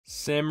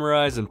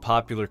Samurais in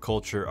popular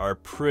culture are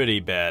pretty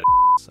bad.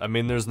 I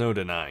mean, there's no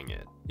denying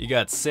it. You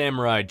got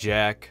Samurai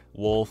Jack,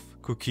 Wolf,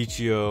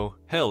 Kukichio,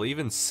 hell,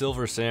 even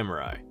Silver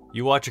Samurai.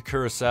 You watch a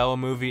Kurosawa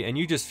movie and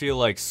you just feel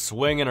like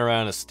swinging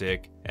around a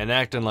stick and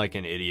acting like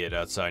an idiot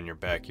outside in your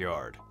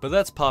backyard. But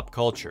that's pop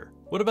culture.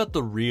 What about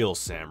the real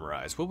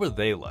samurais? What were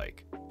they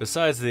like?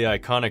 Besides the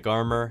iconic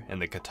armor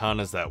and the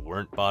katanas that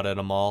weren't bought at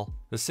a mall,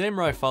 the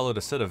samurai followed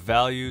a set of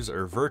values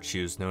or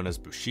virtues known as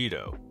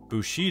Bushido.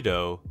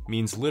 Bushido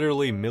means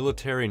literally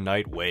military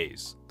knight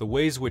ways, the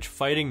ways which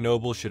fighting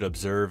nobles should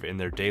observe in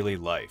their daily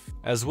life,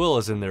 as well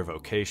as in their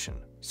vocation.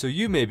 So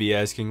you may be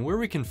asking where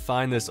we can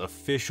find this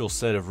official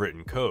set of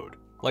written code.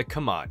 Like,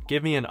 come on,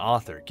 give me an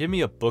author, give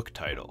me a book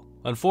title.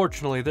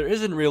 Unfortunately, there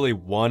isn't really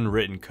one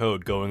written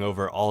code going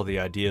over all the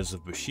ideas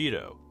of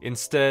Bushido.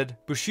 Instead,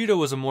 Bushido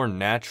was a more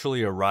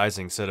naturally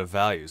arising set of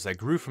values that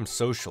grew from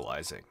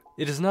socializing.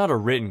 It is not a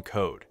written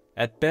code.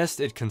 At best,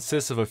 it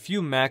consists of a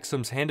few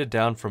maxims handed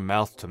down from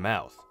mouth to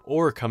mouth,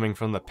 or coming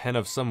from the pen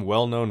of some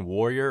well-known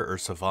warrior or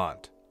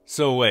savant.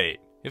 So wait,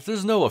 if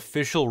there's no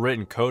official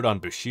written code on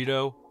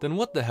Bushido, then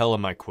what the hell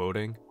am I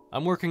quoting?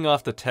 I'm working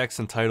off the text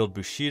entitled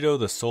Bushido,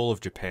 the Soul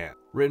of Japan,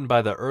 written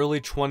by the early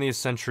 20th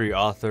century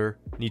author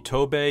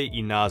Nitobe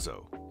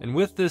Inazo. And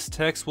with this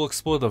text, we'll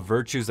explore the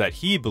virtues that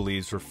he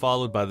believes were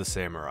followed by the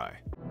samurai.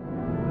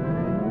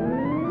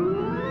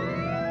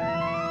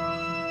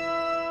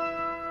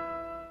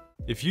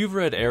 If you've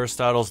read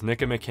Aristotle's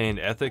Nicomachean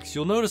Ethics,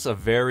 you'll notice a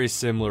very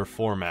similar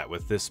format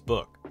with this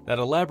book that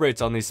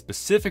elaborates on these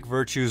specific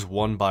virtues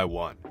one by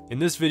one. In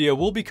this video,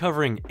 we'll be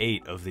covering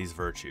 8 of these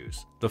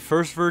virtues. The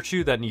first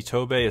virtue that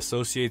Nitobe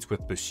associates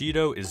with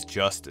Bushido is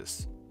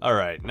justice.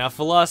 Alright, now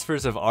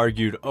philosophers have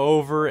argued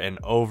over and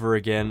over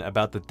again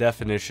about the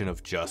definition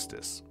of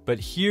justice. But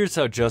here's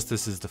how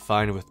justice is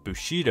defined with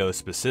Bushido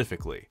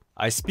specifically.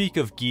 I speak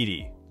of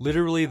giri,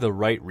 literally the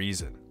right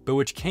reason, but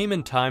which came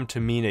in time to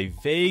mean a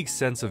vague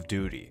sense of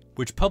duty,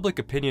 which public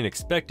opinion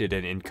expected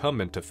an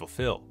incumbent to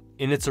fulfill.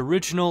 In its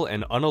original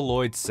and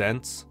unalloyed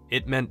sense,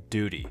 it meant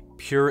duty,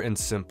 pure and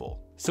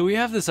simple. So we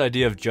have this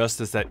idea of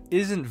justice that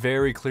isn't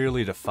very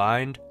clearly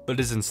defined, but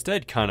is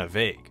instead kind of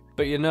vague.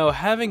 But you know,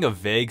 having a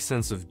vague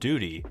sense of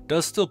duty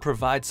does still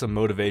provide some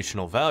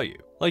motivational value.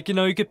 Like, you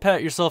know, you could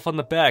pat yourself on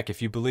the back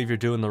if you believe you're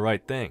doing the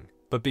right thing.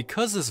 But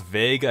because this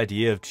vague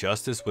idea of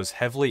justice was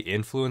heavily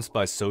influenced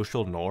by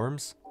social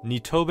norms,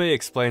 Nitobe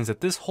explains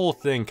that this whole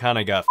thing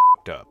kinda got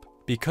f***ed up.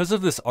 Because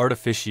of this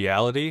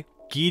artificiality,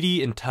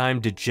 giri in time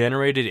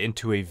degenerated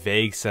into a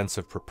vague sense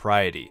of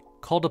propriety,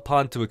 called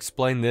upon to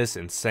explain this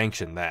and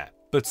sanction that.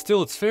 But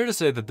still, it's fair to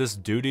say that this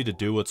duty to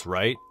do what's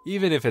right,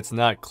 even if it's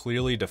not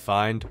clearly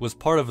defined, was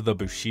part of the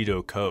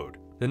Bushido code.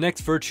 The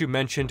next virtue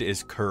mentioned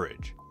is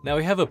courage. Now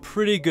we have a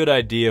pretty good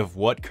idea of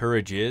what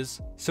courage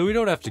is, so we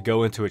don't have to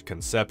go into it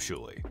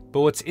conceptually.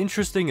 But what's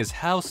interesting is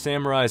how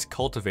samurais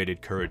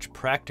cultivated courage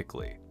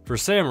practically. For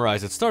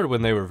samurais, it started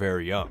when they were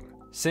very young.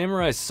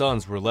 Samurai's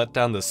sons were let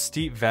down the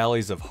steep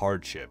valleys of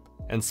hardship,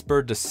 and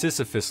spurred to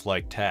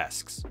Sisyphus-like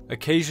tasks.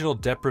 Occasional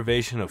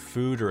deprivation of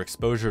food or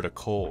exposure to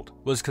cold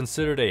was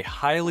considered a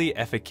highly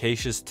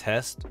efficacious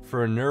test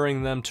for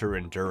inuring them to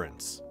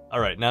endurance.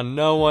 Alright, now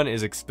no one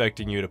is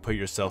expecting you to put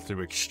yourself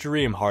through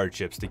extreme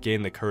hardships to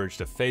gain the courage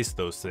to face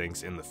those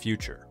things in the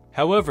future.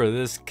 However,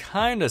 this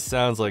kinda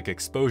sounds like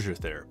exposure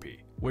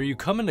therapy, where you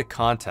come into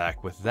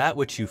contact with that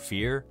which you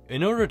fear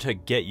in order to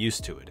get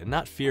used to it and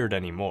not fear it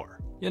anymore.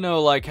 You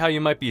know, like how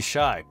you might be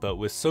shy, but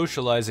with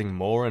socializing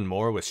more and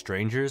more with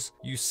strangers,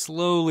 you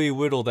slowly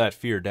whittle that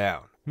fear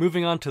down.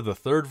 Moving on to the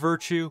third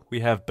virtue,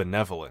 we have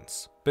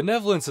benevolence.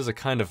 Benevolence is a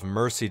kind of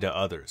mercy to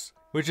others,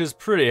 which is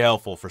pretty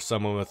helpful for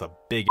someone with a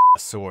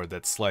big-ass sword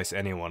that slice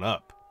anyone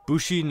up.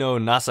 Bushi no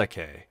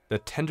Nasake, the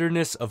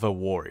tenderness of a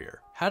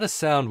warrior, had a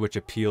sound which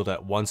appealed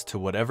at once to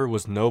whatever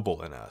was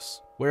noble in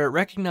us, where it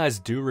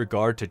recognized due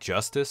regard to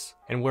justice,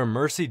 and where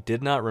mercy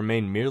did not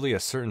remain merely a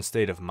certain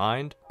state of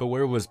mind, but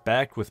where it was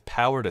backed with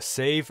power to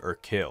save or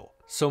kill.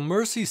 So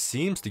mercy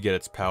seems to get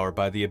its power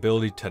by the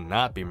ability to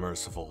not be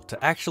merciful,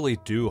 to actually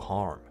do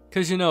harm.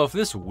 Cause you know, if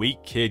this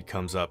weak kid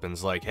comes up and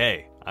is like,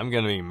 hey, I'm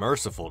gonna be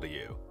merciful to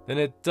you, then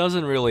it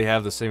doesn't really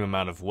have the same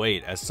amount of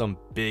weight as some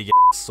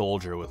big-ass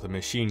soldier with a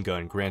machine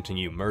gun granting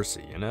you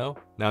mercy, you know?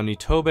 Now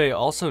Nitobe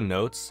also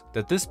notes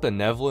that this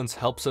benevolence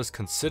helps us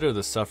consider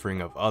the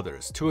suffering of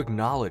others, to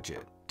acknowledge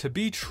it. To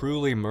be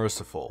truly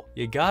merciful,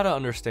 you gotta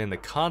understand the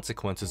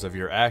consequences of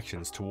your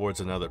actions towards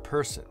another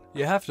person.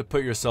 You have to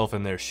put yourself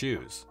in their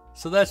shoes.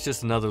 So that's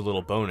just another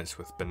little bonus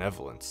with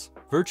benevolence.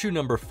 Virtue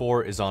number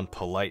 4 is on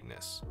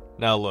politeness.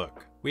 Now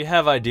look, we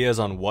have ideas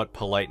on what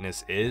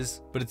politeness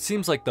is, but it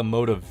seems like the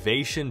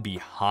motivation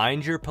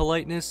behind your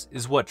politeness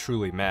is what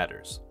truly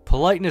matters.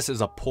 Politeness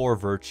is a poor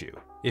virtue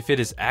if it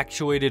is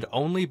actuated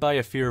only by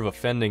a fear of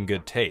offending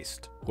good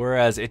taste,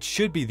 whereas it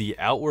should be the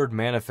outward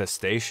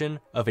manifestation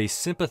of a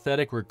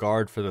sympathetic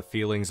regard for the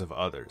feelings of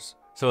others.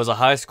 So as a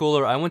high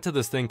schooler, I went to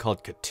this thing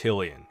called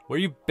cotillion, where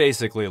you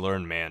basically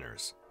learn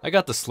manners. I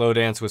got to slow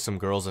dance with some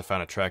girls I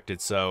found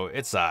attracted, so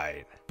it's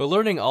aight. But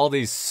learning all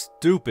these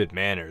stupid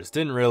manners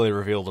didn't really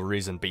reveal the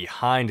reason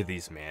behind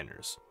these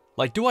manners.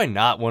 Like, do I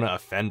not want to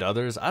offend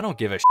others? I don't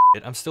give a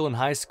shit, I'm still in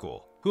high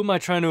school. Who am I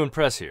trying to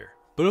impress here?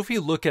 But if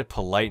you look at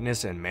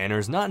politeness and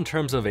manners not in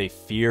terms of a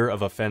fear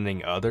of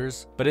offending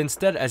others, but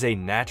instead as a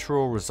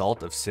natural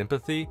result of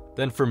sympathy,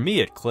 then for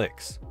me it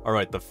clicks.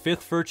 Alright, the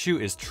fifth virtue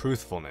is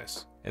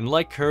truthfulness. And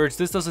like courage,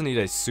 this doesn't need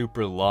a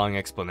super long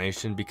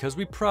explanation because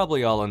we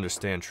probably all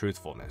understand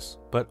truthfulness.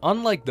 But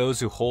unlike those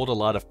who hold a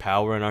lot of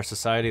power in our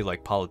society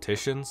like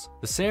politicians,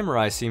 the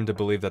samurai seem to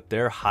believe that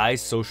their high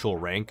social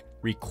rank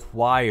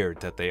required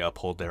that they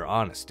uphold their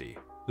honesty.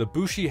 The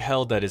Bushi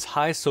held that his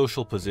high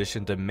social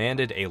position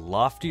demanded a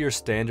loftier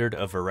standard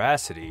of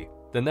veracity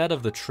than that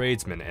of the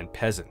tradesman and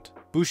peasant.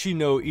 Bushi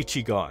no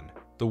Ichigon,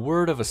 the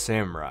word of a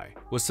samurai,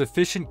 was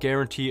sufficient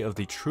guarantee of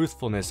the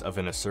truthfulness of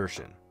an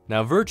assertion.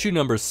 Now virtue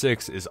number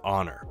 6 is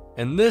honor,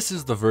 and this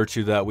is the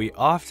virtue that we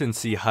often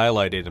see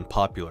highlighted in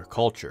popular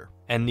culture.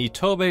 And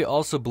Nitobe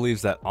also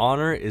believes that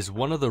honor is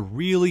one of the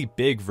really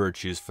big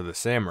virtues for the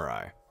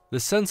samurai. The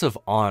sense of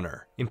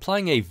honor,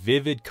 implying a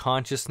vivid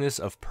consciousness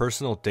of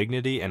personal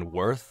dignity and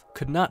worth,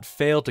 could not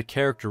fail to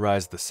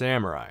characterize the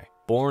samurai,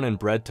 born and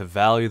bred to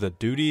value the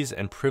duties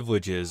and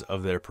privileges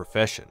of their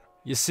profession.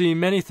 You see,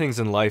 many things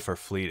in life are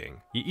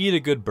fleeting. You eat a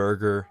good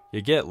burger,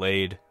 you get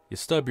laid, you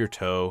stub your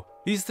toe.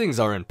 These things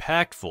are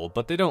impactful,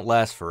 but they don't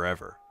last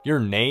forever. Your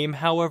name,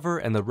 however,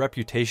 and the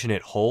reputation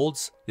it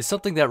holds, is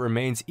something that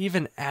remains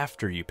even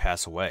after you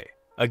pass away.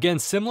 Again,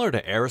 similar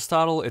to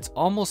Aristotle, it's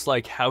almost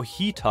like how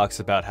he talks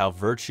about how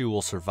virtue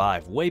will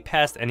survive way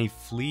past any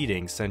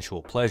fleeting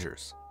sensual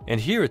pleasures. And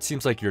here it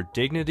seems like your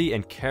dignity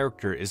and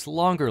character is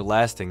longer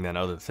lasting than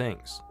other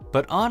things.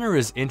 But honor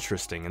is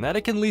interesting in that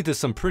it can lead to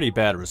some pretty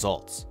bad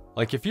results.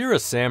 Like if you're a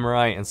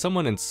samurai and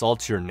someone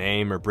insults your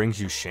name or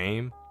brings you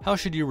shame, how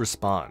should you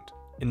respond?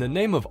 In the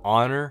name of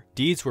honor,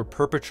 deeds were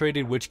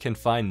perpetrated which can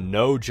find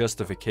no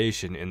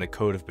justification in the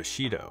code of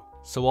Bushido.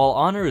 So while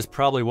honor is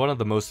probably one of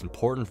the most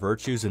important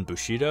virtues in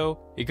Bushido,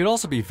 it could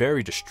also be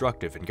very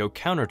destructive and go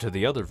counter to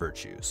the other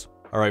virtues.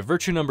 Alright,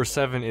 virtue number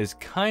 7 is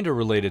kinda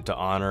related to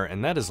honor,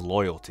 and that is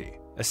loyalty.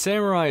 A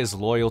samurai is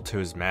loyal to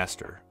his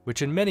master,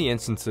 which in many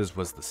instances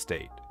was the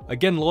state.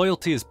 Again,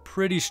 loyalty is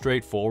pretty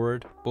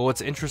straightforward, but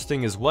what's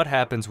interesting is what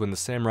happens when the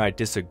samurai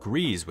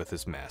disagrees with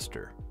his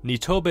master.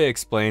 Nitobe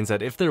explains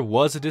that if there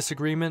was a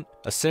disagreement,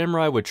 a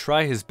samurai would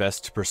try his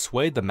best to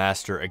persuade the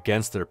master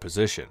against their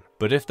position.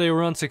 But if they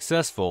were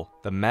unsuccessful,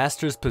 the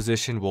master's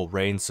position will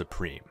reign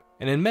supreme.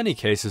 And in many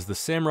cases, the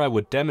samurai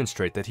would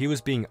demonstrate that he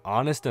was being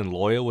honest and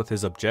loyal with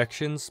his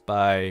objections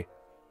by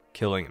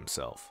killing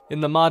himself.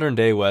 In the modern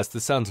day West,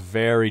 this sounds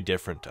very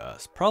different to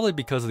us, probably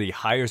because of the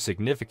higher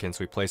significance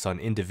we place on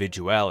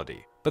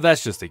individuality, but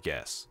that's just a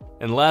guess.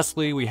 And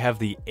lastly, we have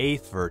the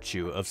 8th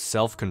virtue of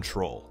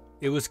self-control.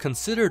 It was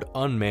considered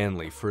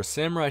unmanly for a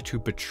samurai to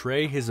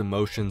betray his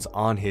emotions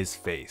on his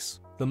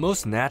face. The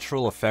most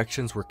natural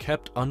affections were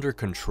kept under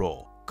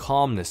control.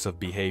 Calmness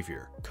of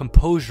behavior,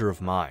 composure of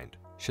mind,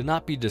 should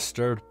not be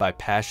disturbed by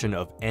passion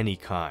of any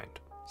kind.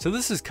 So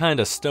this is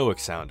kinda stoic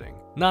sounding.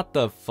 Not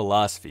the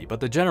philosophy, but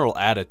the general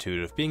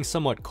attitude of being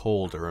somewhat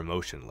cold or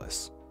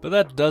emotionless. But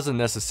that doesn't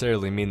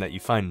necessarily mean that you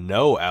find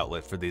no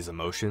outlet for these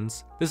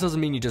emotions. This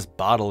doesn't mean you just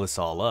bottle this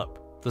all up.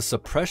 The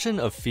suppression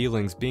of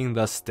feelings being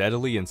thus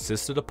steadily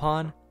insisted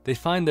upon, they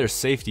find their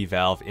safety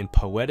valve in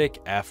poetic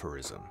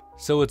aphorism.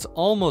 So it's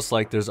almost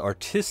like there's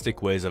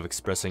artistic ways of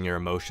expressing your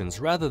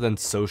emotions rather than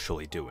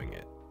socially doing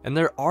it. And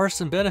there are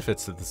some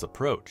benefits to this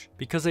approach,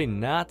 because a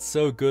not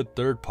so good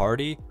third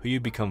party who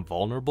you become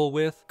vulnerable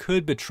with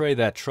could betray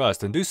that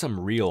trust and do some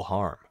real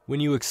harm.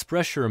 When you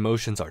express your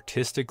emotions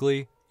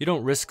artistically, you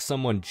don't risk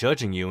someone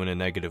judging you in a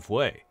negative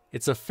way.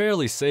 It's a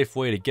fairly safe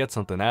way to get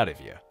something out of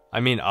you. I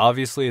mean,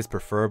 obviously it's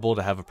preferable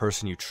to have a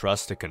person you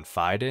trust to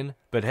confide in,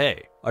 but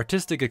hey,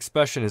 artistic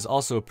expression is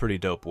also a pretty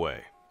dope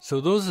way.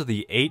 So those are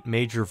the 8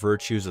 major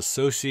virtues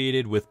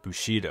associated with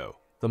Bushido,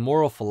 the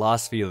moral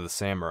philosophy of the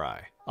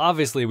samurai.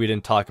 Obviously we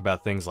didn't talk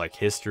about things like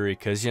history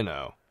cause you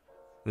know,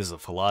 this is a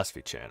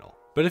philosophy channel.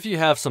 But if you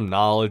have some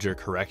knowledge or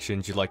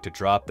corrections you'd like to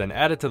drop, then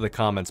add it to the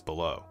comments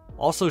below.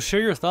 Also share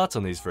your thoughts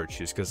on these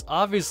virtues cause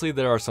obviously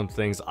there are some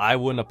things I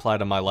wouldn't apply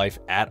to my life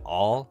at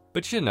all.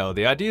 But you know,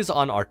 the ideas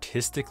on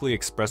artistically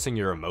expressing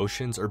your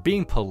emotions or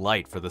being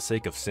polite for the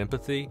sake of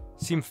sympathy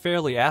seem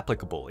fairly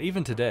applicable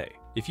even today.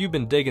 If you've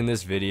been digging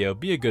this video,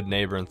 be a good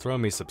neighbor and throw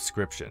me a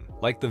subscription.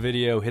 Like the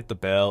video, hit the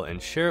bell,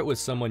 and share it with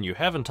someone you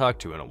haven't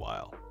talked to in a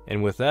while.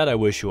 And with that, I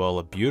wish you all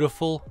a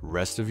beautiful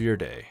rest of your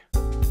day.